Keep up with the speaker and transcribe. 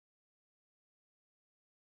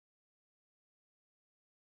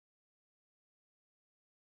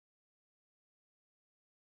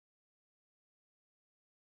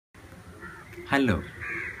Hello,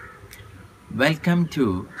 welcome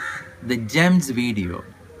to the GEMS video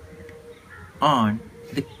on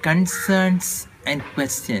the concerns and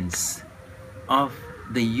questions of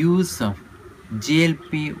the use of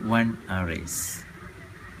GLP-1RAs.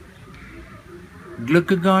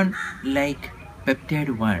 Glucagon-like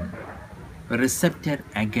peptide-1 receptor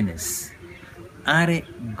agonists are a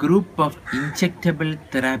group of injectable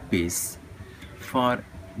therapies for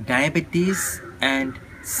diabetes and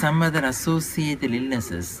some other associated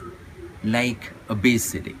illnesses like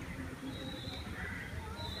obesity.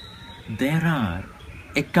 There are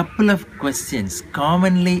a couple of questions,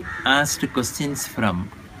 commonly asked questions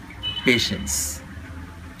from patients.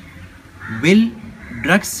 Will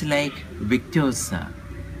drugs like Victoza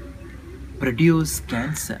produce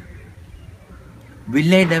cancer?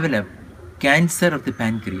 Will I develop cancer of the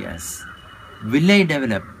pancreas? Will I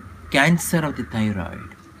develop cancer of the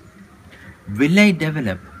thyroid? Will I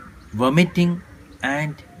develop vomiting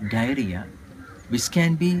and diarrhea, which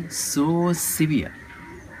can be so severe?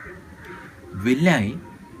 Will I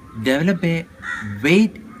develop a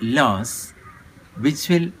weight loss which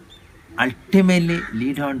will ultimately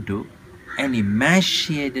lead on to an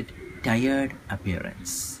emaciated, tired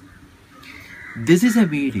appearance? This is a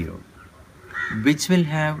video which will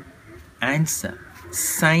have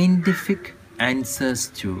scientific answers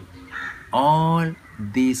to all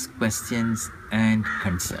these questions and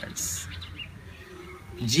concerns.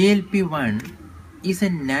 GLP-1 is a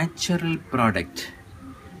natural product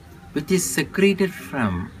which is secreted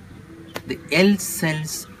from the L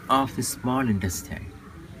cells of the small intestine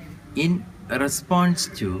in response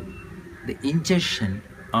to the ingestion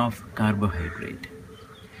of carbohydrate,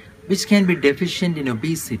 which can be deficient in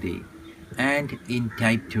obesity and in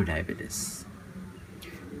type 2 diabetes.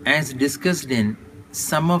 As discussed in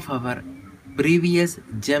some of our previous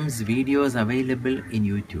GEMS videos available in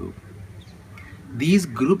YouTube, these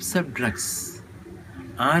groups of drugs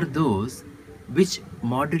are those which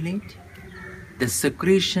modulate the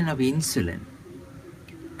secretion of insulin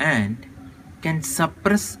and can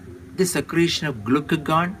suppress the secretion of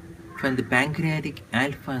glucagon from the pancreatic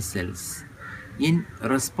alpha cells in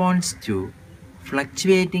response to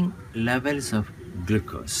fluctuating levels of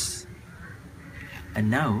glucose.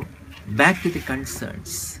 And now back to the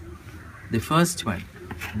concerns. The first one,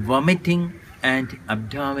 vomiting and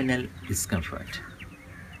abdominal discomfort.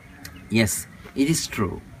 Yes, it is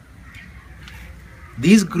true.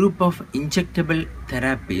 These group of injectable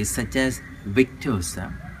therapies such as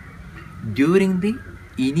Victoza, during the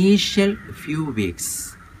initial few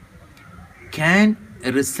weeks, can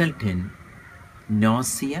result in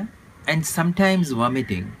nausea and sometimes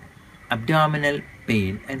vomiting, abdominal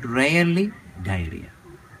pain, and rarely diarrhea.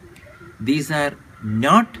 These are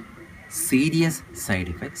not serious side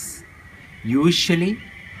effects. Usually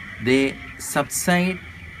they subside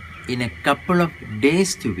in a couple of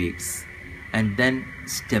days to weeks and then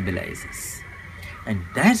stabilizes. And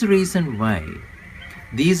that's the reason why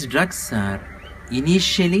these drugs are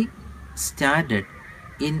initially started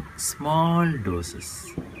in small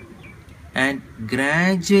doses and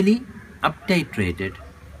gradually up-titrated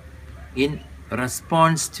in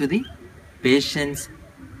response to the patient's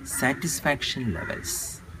satisfaction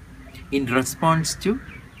levels, in response to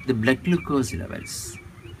the blood glucose levels.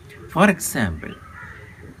 For example,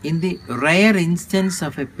 in the rare instance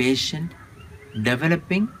of a patient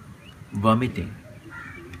developing vomiting,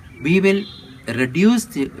 we will reduce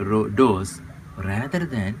the dose rather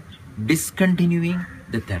than discontinuing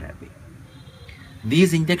the therapy.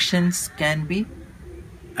 These injections can be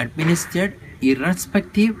administered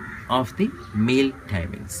irrespective of the meal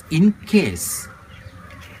timings. In case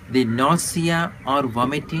the nausea or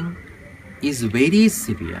vomiting is very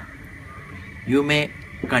severe, you may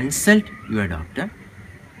consult your doctor.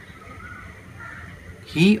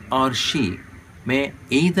 He or she may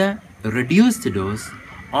either reduce the dose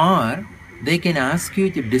or they can ask you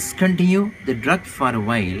to discontinue the drug for a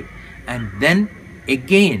while and then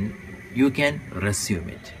again you can resume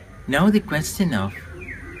it. Now the question of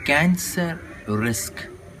cancer risk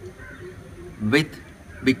with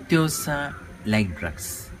Victoza-like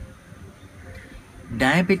drugs.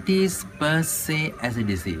 Diabetes per se as a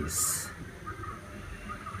disease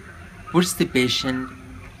puts the patient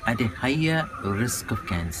at a higher risk of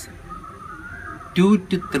cancer, 2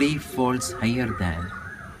 to 3 folds higher than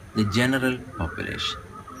the general population.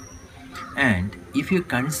 And if you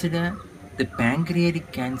consider the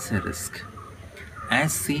pancreatic cancer risk,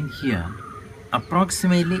 as seen here,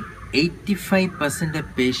 approximately 85%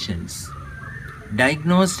 of patients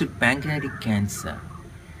diagnosed with pancreatic cancer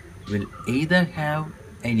will either have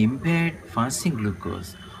an impaired fasting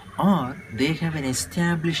glucose or they have an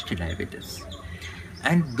established diabetes.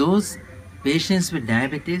 And those patients with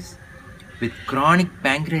diabetes, with chronic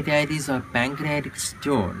pancreatitis or pancreatic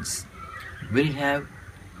stones, will have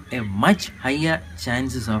a much higher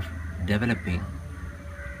chances of developing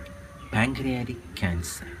pancreatic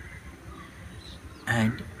cancer.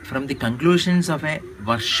 And from the conclusions of a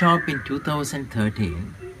workshop in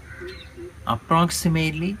 2013,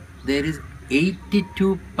 approximately there is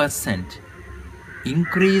 82%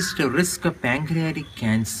 increased risk of pancreatic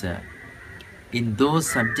cancer in those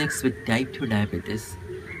subjects with type 2 diabetes,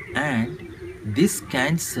 and this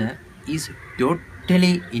cancer is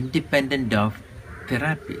totally independent of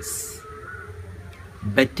therapies.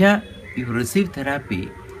 Better you receive therapy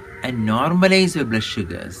and normalize your blood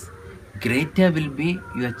sugars, greater will be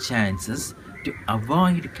your chances to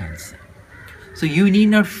avoid cancer. So you need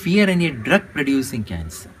not fear any drug producing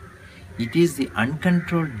cancer. It is the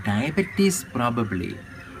uncontrolled diabetes probably,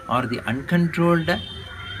 or the uncontrolled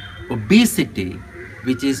obesity,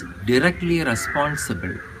 which is directly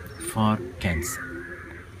responsible for cancer.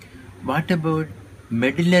 What about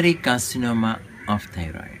medullary carcinoma of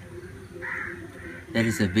thyroid? That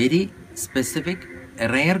is a very specific,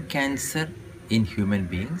 rare cancer in human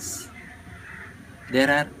beings. There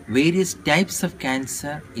are various types of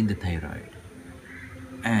cancer in the thyroid,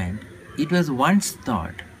 and it was once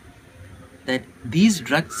thought that these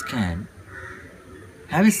drugs can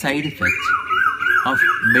have a side effect of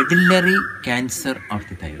medullary cancer of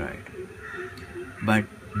the thyroid. But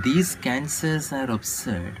these cancers are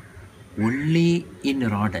observed only in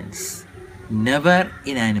rodents, never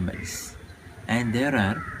in animals, and there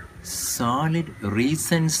are solid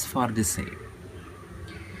reasons for the same.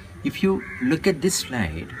 If you look at this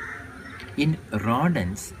slide, in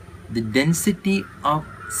rodents, the density of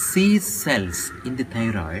C cells in the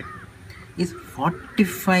thyroid is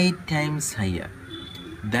 45 times higher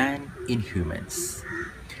than in humans.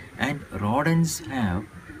 And rodents have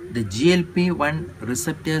the GLP-1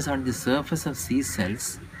 receptors on the surface of C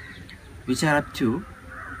cells, which are up to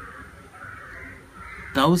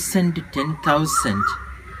 1000 to 10,000,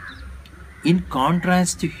 in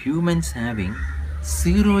contrast to humans having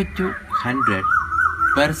 0 to 100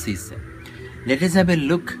 per C cell. Let us have a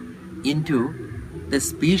look into the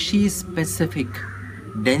species-specific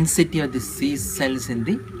density of the C cells in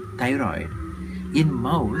the thyroid. In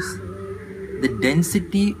mouse, the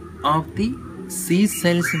density of the C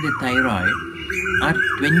cells in the thyroid are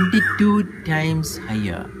 22 times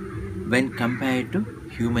higher when compared to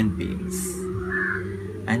human beings.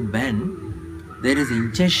 And when there is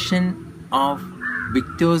ingestion of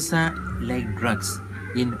Victoza-like drugs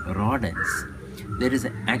in rodents, there is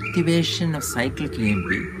an activation of cyclic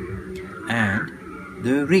AMP, and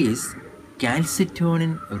there is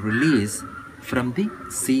calcitonin release from the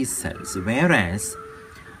C cells, whereas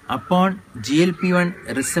upon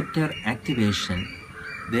GLP-1 receptor activation,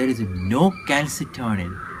 there is no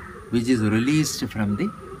calcitonin which is released from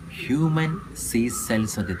the human C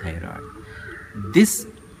cells of the thyroid. This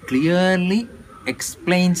clearly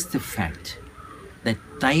explains the fact that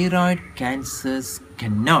thyroid cancers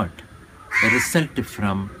cannot result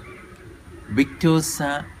from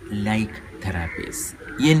Victoza-like therapies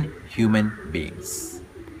in human beings.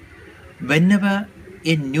 Whenever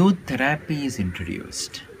a new therapy is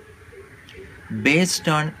introduced, based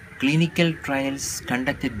on clinical trials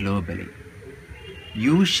conducted globally,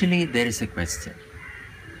 usually there is a question: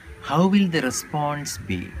 how will the response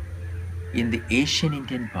be in the Asian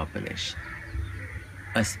Indian population?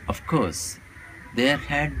 As of course, there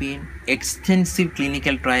had been extensive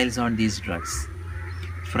clinical trials on these drugs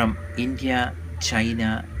from India,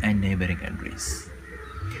 China, and neighboring countries.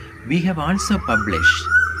 We have also published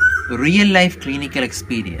real-life clinical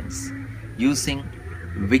experience using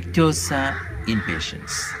Victoza in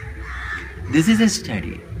patients. This is a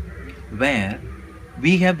study where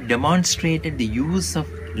we have demonstrated the use of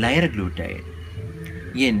liraglutide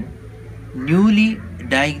in newly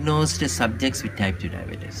diagnosed subjects with type 2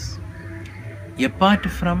 diabetes. Apart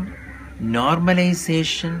from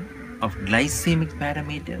normalization of glycemic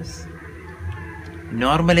parameters,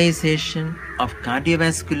 normalization of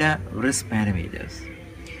cardiovascular risk parameters,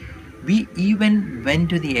 we even went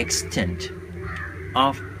to the extent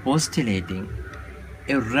of postulating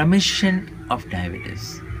a remission of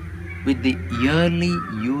diabetes with the yearly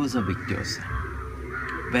use of Victoza,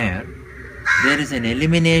 where there is an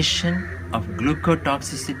elimination of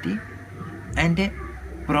glucotoxicity and a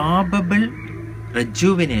probable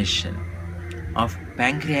rejuvenation of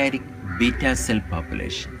pancreatic beta cell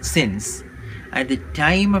population, since at the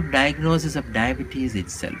time of diagnosis of diabetes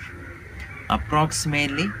itself,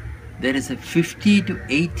 approximately there is a 50 to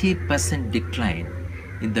 80% decline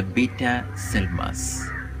in the beta cell mass.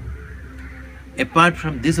 Apart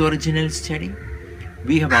from this original study,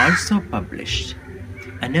 we have also published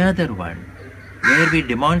another one where we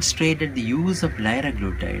demonstrated the use of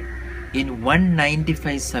liraglutide in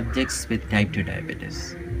 195 subjects with type 2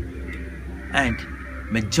 diabetes, and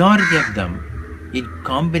majority of them in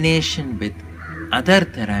combination with other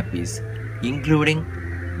therapies, including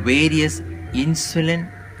various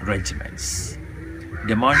insulin regimens,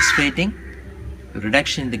 demonstrating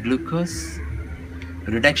reduction in the glucose,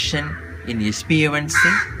 reduction in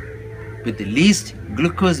HbA1c with the least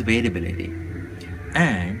glucose variability,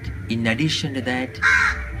 and in addition to that,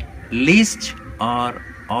 least or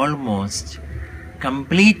almost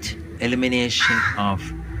complete elimination of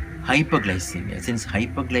hypoglycemia, since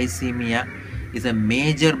hypoglycemia is a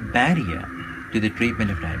major barrier to the treatment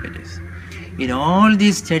of diabetes. In all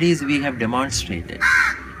these studies, we have demonstrated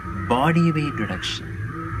body weight reduction,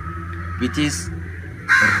 which is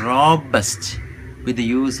robust with the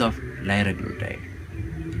use of liraglutide.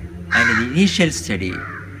 And in the initial study,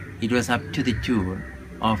 it was up to the tune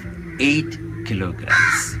of 8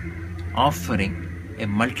 kilograms, offering a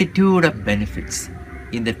multitude of benefits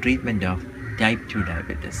in the treatment of type 2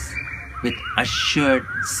 diabetes with assured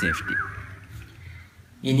safety.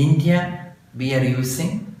 In India, we are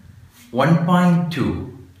using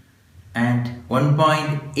 1.2 and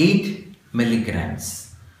 1.8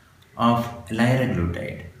 milligrams of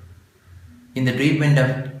liraglutide in the treatment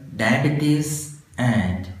of diabetes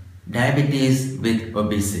and diabetes with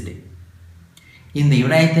obesity. In the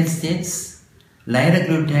United States,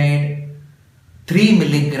 liraglutide 3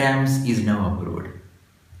 milligrams is now approved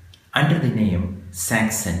under the name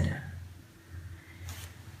Saxenda.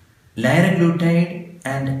 Liraglutide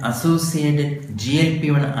and associated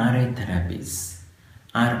GLP-1RA therapies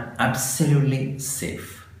are absolutely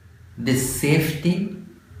safe. The safety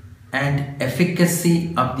and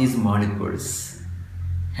efficacy of these molecules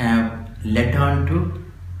have led on to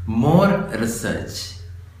more research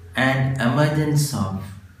and emergence of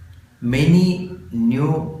many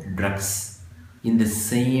new drugs in the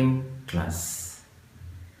same class: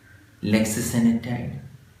 lexasenatide,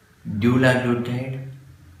 dulaglutide,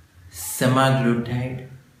 semaglutide,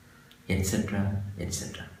 etc.,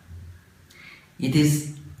 etc. It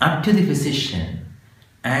is up to the physician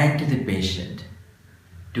and to the patient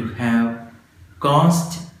to have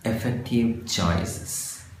cost-effective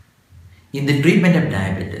choices in the treatment of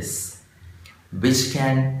diabetes, which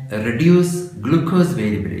can reduce glucose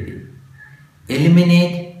variability,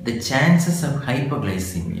 eliminate the chances of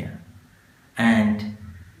hypoglycemia, and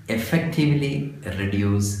effectively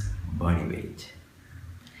reduce body weight.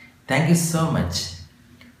 Thank you so much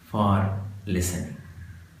for listening,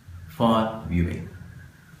 for viewing.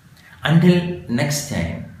 Until next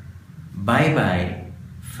time, bye-bye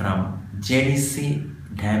from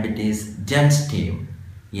JDC Diabetes Gems team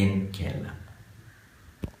in Kerala.